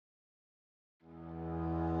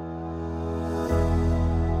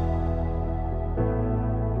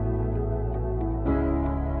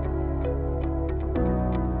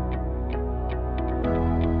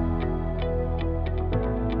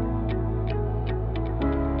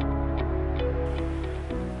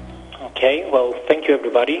Okay, well, thank you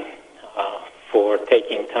everybody for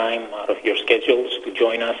taking time out of your schedules to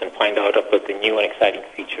join us and find out about the new and exciting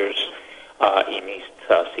features in IST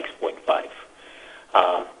 6.5.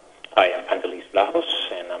 I am Pantelis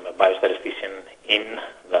Vlachos, and I'm a biostatistician in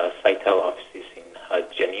the Cytel offices in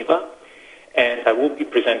Geneva. And I will be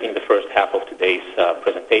presenting the first half of today's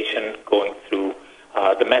presentation, going through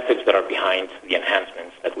the methods that are behind the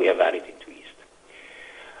enhancements that we have added into IST.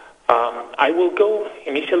 I will go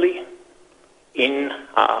initially in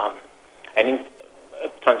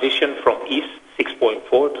transition from IST 6.4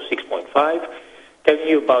 to 6.5, telling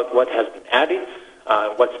you about what has been added,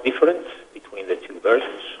 what's different between the two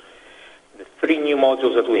versions, the three new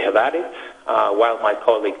modules that we have added, while my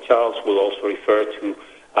colleague Charles will also refer to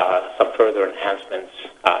some further enhancements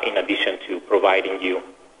in addition to providing you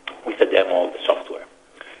with a demo of the software.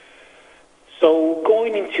 So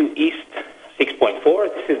going into IST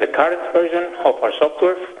 6.4, this is the current version of our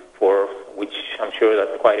software, for which I'm sure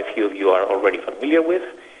that quite a few of you are already familiar with.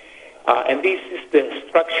 And this is the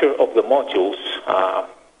structure of the modules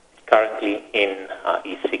currently in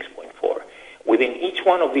IST 6.4. Within each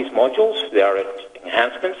one of these modules, there are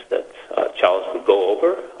enhancements that Charles will go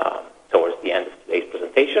over towards the end of today's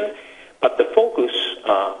presentation. But the focus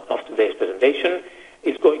of today's presentation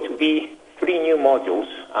is going to be three new modules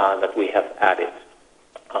that we have added.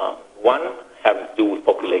 One having to do with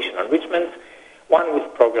population enrichment, one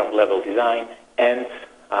with program-level design, and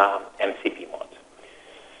MCPMod.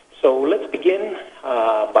 So let's begin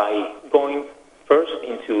by going first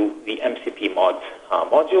into the MCPMod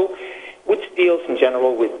module, which deals in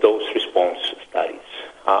general with dose response studies.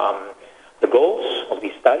 The goals of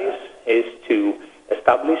these studies is to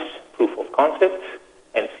establish proof of concept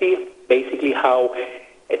and see basically how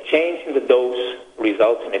a change in the dose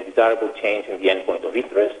results in a desirable change in the endpoint of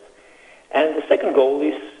interest. And the second goal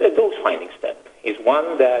is a dose-finding step, is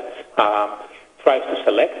one that tries to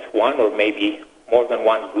select one or maybe more than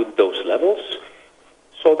one good dose levels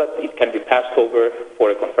so that it can be passed over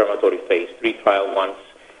for a confirmatory phase 3 trial once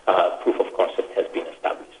proof of concept has been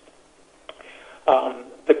established.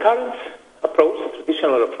 The current approach, the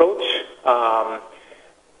traditional approach,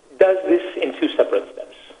 does this in two separate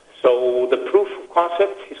steps. So the proof of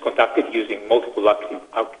concept is conducted using multiple active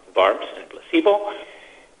arms and placebo.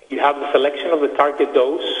 You have the selection of the target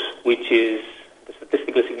dose, which is the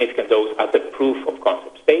statistically significant dose at the proof of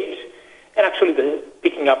concept stage, and actually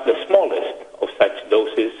picking up the smallest of such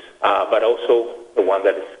doses, but also the one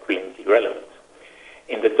that is clinically relevant.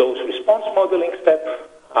 In the dose response modeling step,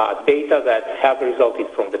 data that have resulted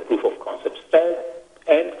from the proof of concept step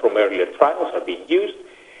and from earlier trials are being used,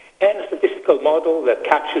 and a statistical model that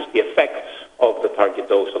captures the effects of the target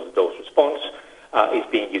dose of the dose response is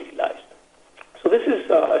being utilized. So this is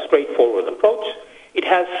a straightforward approach. It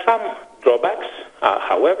has some drawbacks,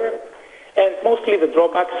 however, and mostly the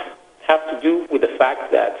drawbacks have to do with the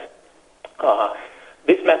fact that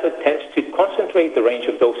this method tends to concentrate the range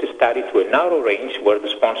of doses studied to a narrow range where the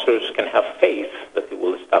sponsors can have faith that it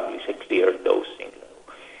will establish a clear dose signal.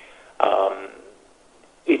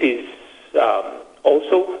 It is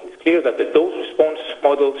also clear that the dose response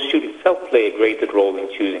model should itself play a greater role in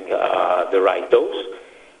choosing the right dose.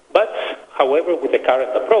 But, however, with the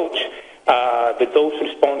current approach, the dose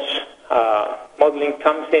response modeling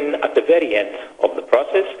comes in at the very end of the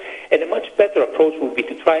process, and a much better approach would be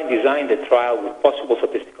to try and design the trial with possible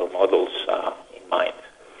statistical models in mind.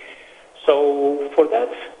 So for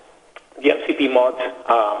that, the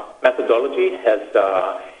MCPMod methodology has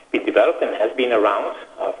been developed and has been around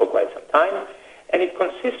for quite some time, and it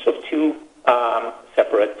consists of two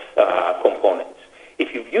separate components.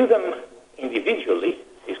 If you view them individually,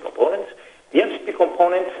 these components, the MCP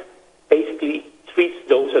component basically treats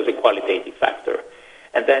dose as a qualitative factor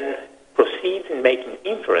and then proceeds in making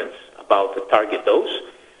inference about the target dose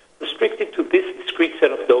restricted to this discrete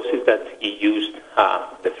set of doses that you used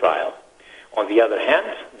the trial. On the other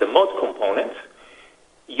hand, the mod component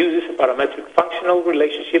uses a parametric functional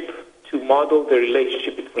relationship to model the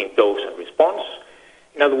relationship between dose and response.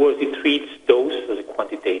 In other words, it treats dose as a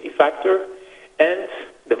quantitative factor, and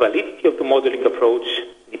the validity of the modeling approach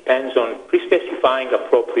depends on pre-specifying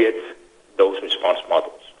appropriate dose-response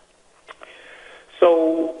models.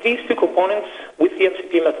 So these two components with the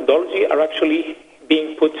MCP methodology are actually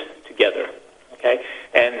being put together, okay?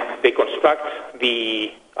 And they construct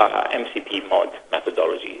the MCPMod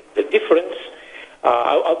methodology. The difference,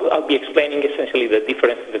 I'll be explaining essentially the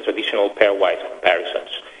difference in the traditional pairwise comparisons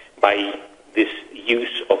by this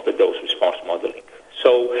use of the dose-response modeling.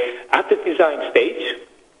 So at the design stage,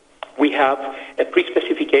 we have a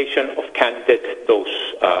pre-specification of candidate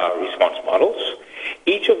dose response models.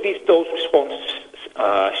 Each of these dose response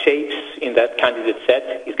shapes in that candidate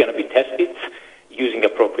set is going to be tested using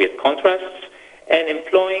appropriate contrasts and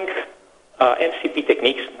employing MCP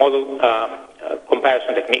techniques, multiple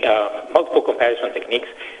comparison techniques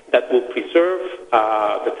that will preserve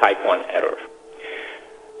the type 1 error.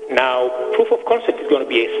 Now, proof of concept is going to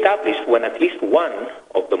be established when at least one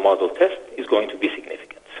of the model tests is going to be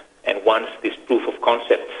significant. And once this proof of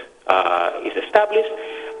concept is established,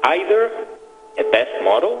 either a best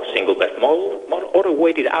model, single best model, or a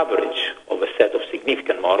weighted average of a set of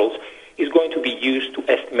significant models is going to be used to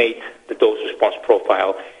estimate the dose-response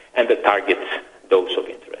profile and the target dose of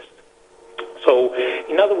interest. So,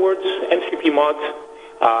 in other words, MCPMod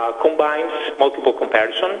combines multiple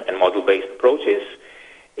comparison and model-based approaches.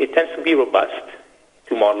 It tends to be robust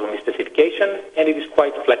to model misspecification, and it is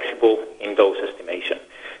quite flexible in dose estimation.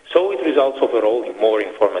 So it results overall in more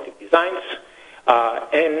informative designs,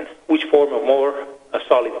 and which form a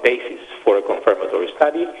solid basis for a confirmatory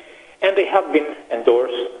study, and they have been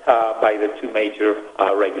endorsed by the two major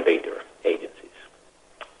regulator agencies.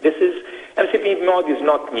 MCPMod is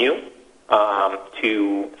not new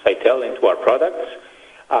to Cytel and to our products.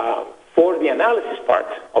 For the analysis part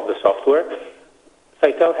of the software,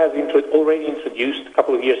 Cytel has already introduced a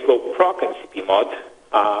couple of years ago Proc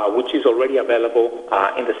MCPMod, which is already available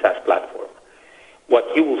in the SaaS platform.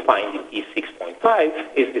 What you will find in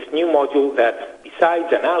E6.5 is this new module that,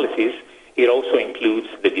 besides analysis, it also includes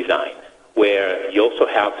the design, where you also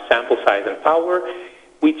have sample size and power,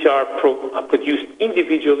 which are produced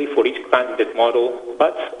individually for each candidate model,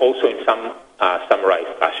 but also in some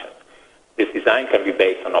summarized fashion. This design can be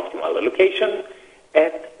based on optimal allocation,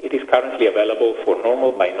 and it is currently available for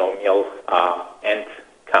normal, binomial, and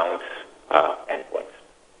count endpoints.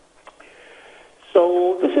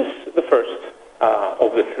 So this is the first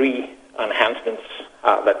of the three enhancements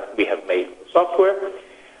that we have made to the software.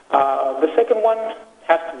 The second one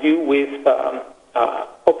has to do with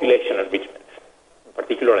population enrichment, in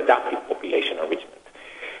particular adaptive population enrichment.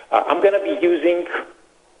 I'm going to be using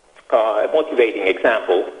a motivating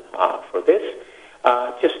example for this,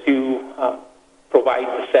 just to provide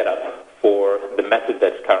the setup for the method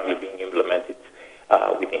that's currently being implemented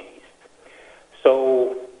within yeast.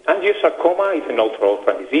 So angiosarcoma is an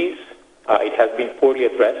ultra-orphan disease. It has been poorly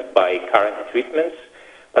addressed by current treatments.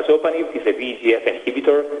 Pazopanib is a VEGF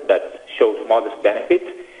inhibitor that shows modest benefit,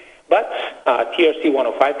 but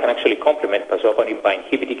TRC105 can actually complement pazopanib by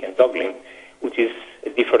inhibiting endoghelin, which is a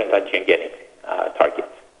different antiangiogenic target.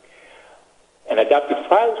 An adaptive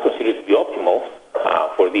trial is considered to be optimal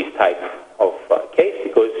for this type of case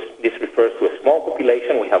because this refers to a small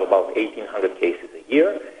population. We have about 1,800 cases a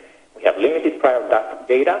year. We have limited prior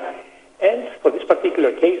data. And for this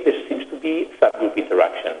particular case, there seems to be subgroup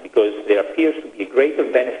interaction because there appears to be a greater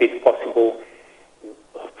benefit possible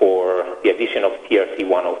for the addition of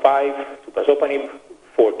TRC105 to pazopanib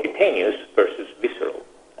for cutaneous versus visceral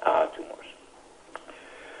tumors.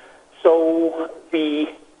 So the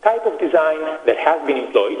type of design that has been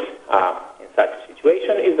employed in such a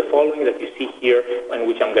situation is the following that you see here, and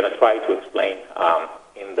which I'm going to try to explain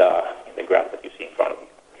in the graph that you see in front of you.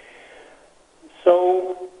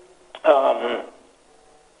 So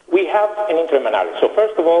we have an interim analysis. So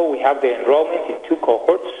first of all, we have the enrollment in two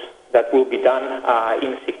cohorts that will be done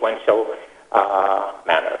in a sequential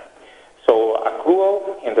manner. So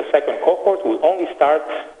accrual in the second cohort will only start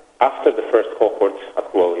after the first cohort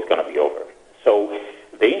accrual is going to be over. So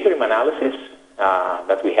the interim analysis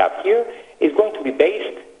that we have here is going to be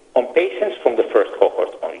based on patients from the first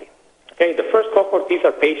cohort only. Okay, the first cohort, these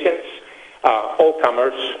are patients, all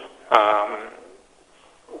comers,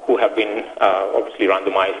 who have been obviously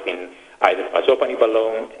randomized in either pazopanib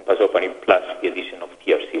alone and pazopanib plus the addition of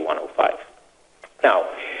TRC105. Now,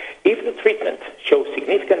 if the treatment shows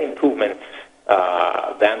significant improvements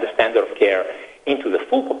than the standard of care into the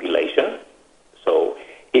full population, so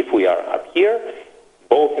if we are up here,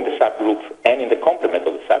 both in the subgroup and in the complement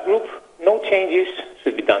of the subgroup, no changes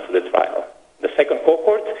should be done to the trial. The second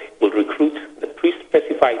cohort will recruit the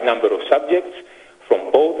pre-specified number of subjects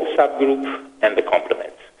from both the subgroup and the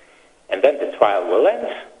complement. And then the trial will end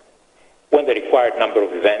when the required number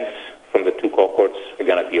of events from the two cohorts are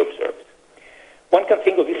going to be observed. One can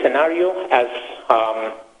think of this scenario as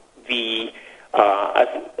the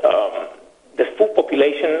full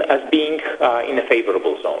population as being in a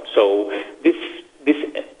favorable zone. So this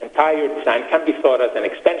entire design can be thought as an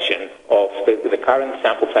extension of the current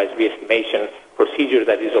sample size re-estimation procedure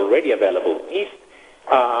that is already available in yeast,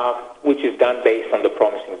 which is done based on the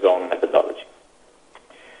promising zone methodology.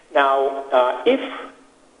 Now, if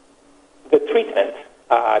the treatment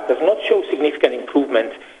does not show significant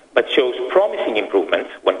improvement but shows promising improvements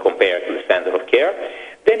when compared to the standard of care,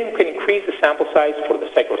 then you can increase the sample size for the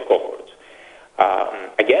second cohort.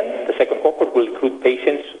 Again, the second cohort will include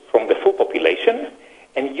patients from the full population,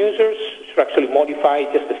 and users should actually modify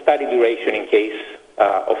just the study duration in case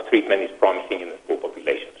of treatment is promising in the full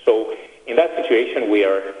population. So in that situation, we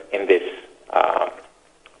are in this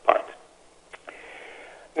part.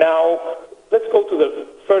 Now, let's go to the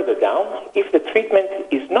further down. If the treatment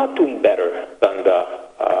is not doing better than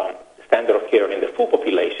the standard of care in the full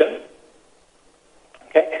population,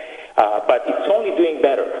 okay, but it's only doing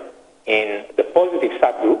better in the positive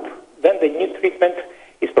subgroup, then the new treatment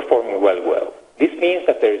is performing well. This means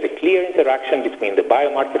that there is a clear interaction between the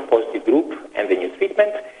biomarker positive group and the new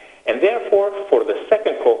treatment, and therefore, for the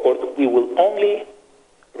second cohort, we will only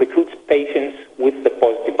recruit patients with the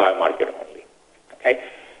positive biomarker only. Okay?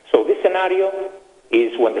 So this scenario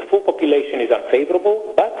is when the full population is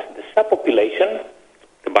unfavorable, but the subpopulation,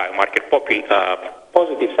 the biomarker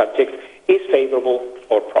positive subject, is favorable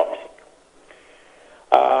or promising.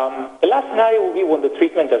 The last scenario will be when the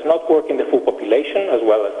treatment does not work in the full population as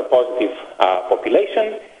well as the positive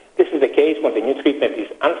population. This is the case when the new treatment is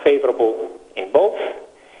unfavorable in both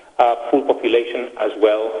full population as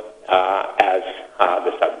well as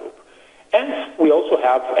the subgroup. And we also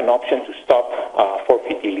have an option to stop for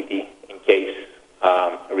futility in case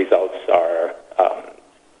results are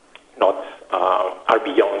are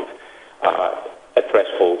beyond a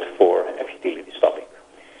threshold for a futility stopping.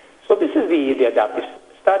 So this is the adaptive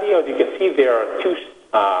study. As you can see, there are two,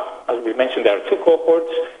 as we mentioned, there are two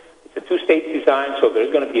cohorts. It's a two-stage design, so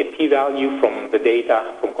there's going to be a p-value from the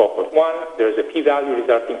data from cohort 1. There's a p-value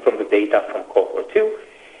resulting from the data from cohort 2.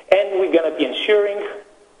 And we're going to be ensuring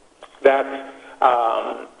that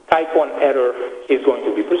type 1 error is going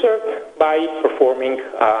to be preserved by performing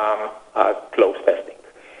close testing.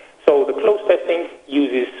 So the close testing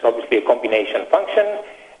uses, obviously, a combination function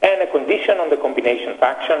and a condition on the combination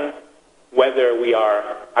function, whether we are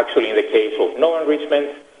actually in the case of no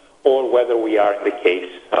enrichment or whether we are in the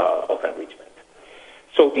case of enrichment.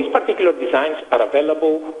 So these particular designs are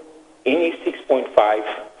available in E6.5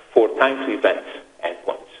 for time-to-event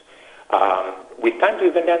endpoints. With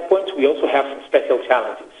time-to-event endpoints, we also have some special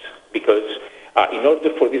challenges because in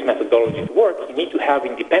order for this methodology to work, you need to have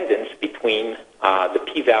independence between the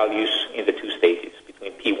p-values in the two stages,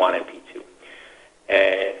 between P1 and P2.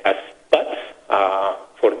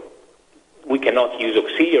 We cannot use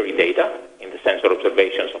auxiliary data in the sense of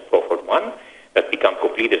observations of cohort 1 that become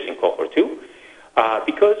completers in cohort 2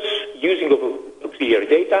 because using auxiliary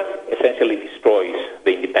data essentially destroys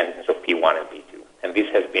the independence of P1 and P2. And this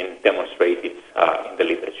has been demonstrated in the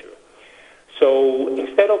literature. So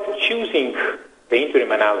instead of choosing the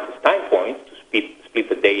interim analysis time point to split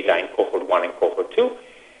the data in cohort 1 and cohort 2,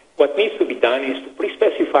 what needs to be done is to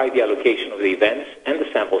pre-specify the allocation of the events and the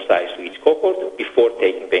sample size to each cohort before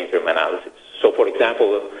taking the interim analysis. So for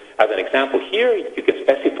example, as an example here, you can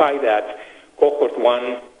specify that cohort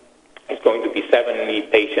 1 is going to be 70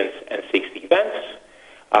 patients and 60 events.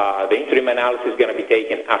 The interim analysis is going to be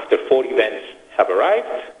taken after 4 events have arrived,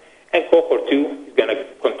 and cohort 2 is going to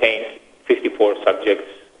contain 54 subjects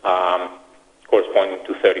corresponding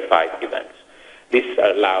to 35 events. This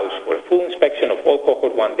allows for a full inspection of all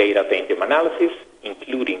cohort 1 data at the interim analysis,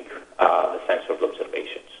 including the censored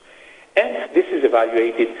observations. And this is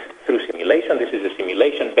evaluated through simulation. This is a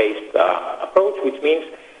simulation-based approach, which means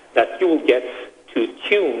that you will get to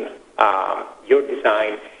tune your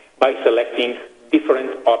design by selecting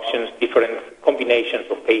different options, different combinations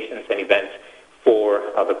of patients and events for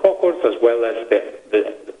the cohorts, as well as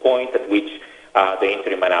the point at which the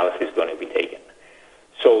interim analysis is going to be taken.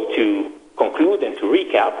 So to conclude and to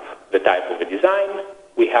recap the type of the design,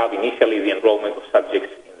 we have initially the enrollment of subjects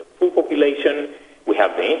in the full population. We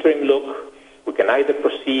have the interim look. We can either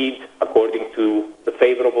proceed according to the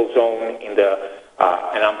favorable zone in the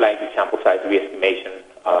an unblinded sample size re-estimation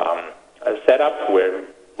setup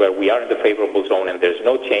where we are in the favorable zone and there's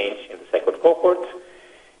no change in the second cohort.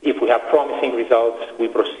 If we have promising results, we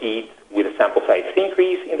proceed with a sample size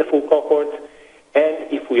increase in the full cohort.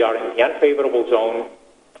 And if we are in the unfavorable zone,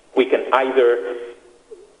 we can either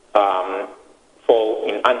fall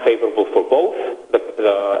in unfavorable for both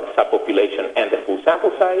the subpopulation and the full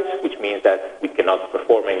sample size, which means that we cannot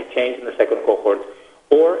perform any change in the second cohort,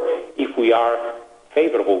 or if we are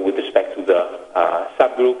favorable with respect to the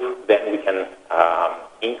subgroup, then we can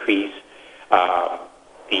increase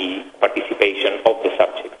the participation of the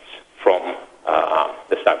subjects from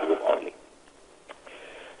the subgroup only.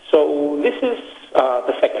 So this is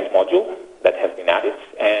the second module that has been added,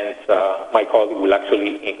 and my colleague will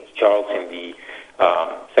actually, Charles, in the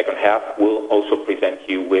second half, we'll also present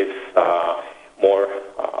you with more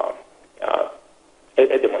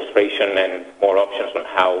a demonstration and more options on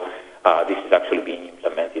how this is actually being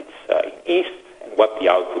implemented in East and what the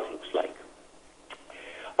output looks like.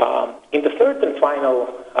 In the third and final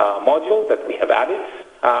module that we have added,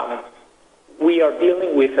 we are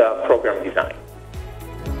dealing with program design.